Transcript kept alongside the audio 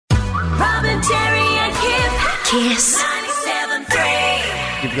Terry and Kip. Kiss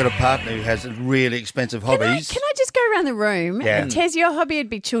 97.3. You've got a partner who has really expensive hobbies. Can I just go around the room? Yeah. Tez, your hobby would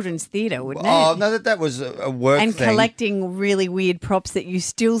be children's theatre, wouldn't it? Oh, no, that was a work And thing. collecting really weird props that you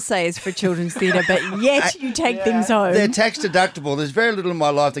still say is for children's theatre, but yet you take things home. They're tax deductible. There's very little in my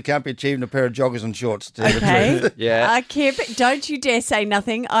life that can't be achieved in a pair of joggers and shorts. To tell you the Okay. truth. Yeah. Kip, don't you dare say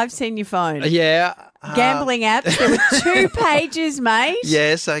nothing. I've seen your phone. Yeah. Gambling apps. There were 2 pages, mate.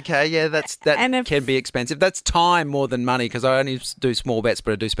 Yes, okay, yeah, that And if- can be expensive. That's time more than money because I only do small bets,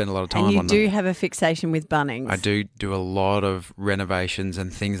 but I do spend a lot of time And you on do them. have a fixation with Bunnings. I do a lot of renovations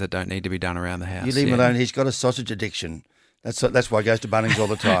and things that don't need to be done around the house. You leave him yeah. alone. He's got a sausage addiction. That's why he goes to Bunnings all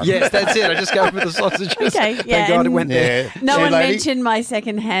the time. Yes, that's it. I just go for the sausages. Okay, yeah, Thank God it and- went there. Yeah. No See, one lady? mentioned my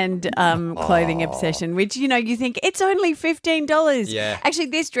second-hand clothing obsession, which, you think it's only $15. Yeah. Actually,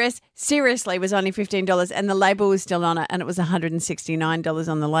 this dress, seriously, was only $15 and the label was still on it and it was $169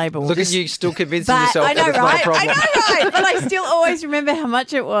 on the label. Look at you still convincing But yourself I know, that it's right? not a I problem. know, right? But I still always remember how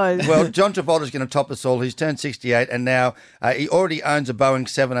much it was. Well, John Travolta's going to top us all. He's turned 68 and now he already owns a Boeing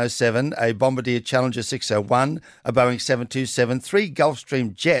 707, a Bombardier Challenger 601, a Boeing 727, 3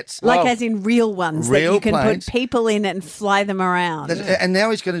 Gulfstream jets. Like as in real ones that Real you can planes. put people in and fly them around. And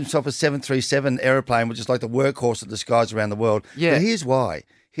now he's got himself a 737 aeroplane, which is like the workhorse that the skies around the world. Yeah. But here's why.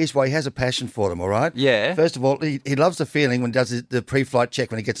 Here's why he has a passion for them, all right? Yeah. First of all, he loves the feeling when he does the pre-flight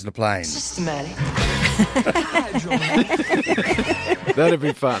check when he gets in the plane. Systematic. That'd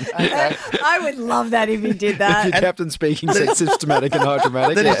be fun. I would love that if you did If that. your captain speaking said systematic and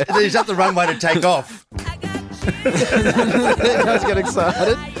hydromatic. Then, Yeah. he's up the runway to take off. Guys get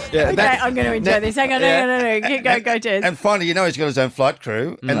excited. Yeah, Okay, I'm going to enjoy this. Hang on, no. Go, Jez. And finally, he's got his own flight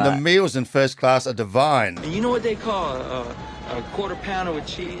crew, and the meals in first class are divine. And you know what they call a quarter pounder with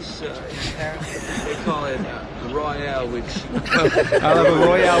cheese in Paris? They call it Royale with cheese. I love a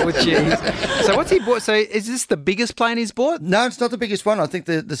Royale with cheese. So what's he bought? So is this the biggest plane he's bought? No, it's not the biggest one. I think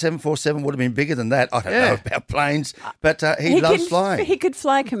the 747 would have been bigger than that. I don't know about planes, but he loves flying. He could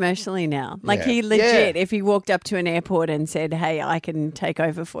fly commercially now. Like Yeah. he legit, if he walked up to an airport and said, "Hey, I can take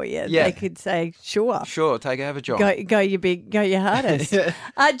over for you," Yeah. they could say, "Sure, Sure, take over, John. go your hardest."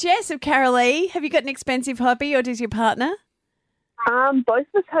 Jess of Carolee, have you got an expensive hobby, or does your partner? Both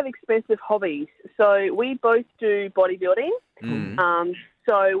of us have expensive hobbies. So we both do bodybuilding.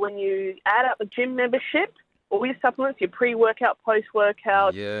 So when you add up a gym membership, all your supplements, your pre-workout,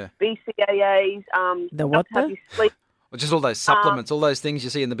 post-workout, Yeah. BCAAs, The what have the? you sleep. Well, just all those supplements, all those things you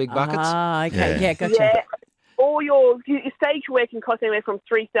see in the big buckets. Ah, okay, yeah, gotcha. Yeah. All your stage wear can cost anywhere from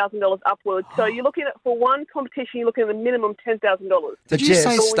 $3,000 upwards. So you're looking at, for one competition, you're looking at a minimum $10,000. Did you Jess-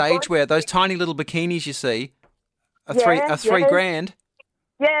 say stage wear? Those tiny little bikinis you see are Yeah, three yeah. grand.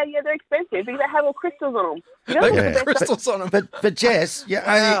 Yeah, they're expensive because they have all crystals on them. You know They what's got the best- crystals on them. But Jess, you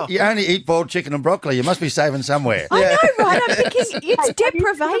only eat boiled chicken and broccoli. You must be saving somewhere. I know, right? I'm thinking it's Have you tried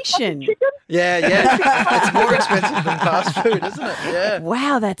deprivation. chicken? Yeah. It's more expensive than fast food, isn't it? Yeah.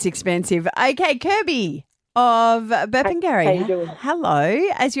 Wow, that's expensive. Okay, Kirby of Burpengary. How you doing? Hello.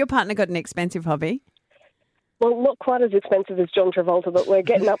 Has your partner got an expensive hobby? Well, not quite as expensive as John Travolta, but we're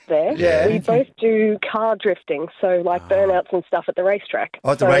getting up there. Yeah. We both do car drifting, so like burnouts and stuff at the racetrack.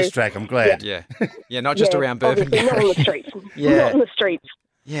 Oh, at the So, racetrack, I'm glad. Yeah. Yeah, not just yeah, around obviously not on the Burpengary. streets. Yeah. Not on the streets.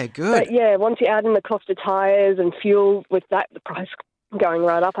 Yeah, good. But yeah, once you add in the cost of tyres and fuel, with that, the price going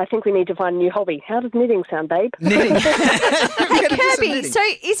right up, I think we need to find a new hobby. How does knitting sound, babe? Knitting. Hey, Kirby, so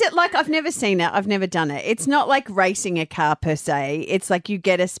is it like, I've never seen it, I've never done it. It's not like racing a car per se. It's like you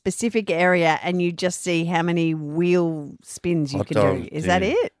get a specific area and you just see how many wheel spins you Hot can dog, do. Is that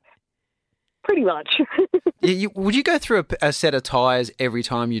yeah. it? Pretty much. Would you go through a set of tyres every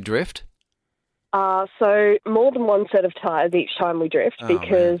time you drift? So more than one set of tyres each time we drift Oh,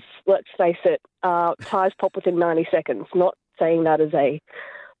 because, let's face it, tyres pop within 90 seconds. Not saying that as a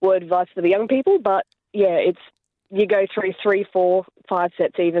word of advice for the young people, but yeah, you go through 3, 4, 5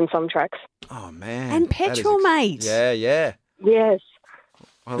 sets even some tracks. Oh, man. And that is petrol, mate. Yeah. Yes.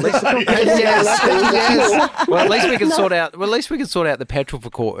 Well, at least, yes. Well, at least we can sort out. Well, at least we can sort out the petrol for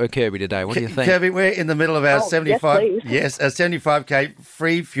Kirby today. What do you think? Kirby, we're in the middle of our Oh, 75, yes, a 75k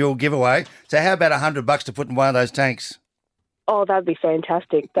free fuel giveaway. So how about $100 to put in one of those tanks? Oh, that'd be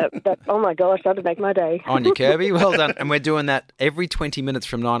fantastic. That oh my gosh, that'd make my day. On you, Kirby. Well done. And we're doing that every 20 minutes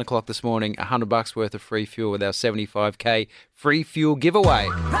from 9 o'clock this morning. $100 worth of free fuel with our 75k free fuel giveaway.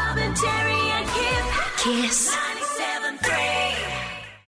 Robin, Terry and Kip. Kiss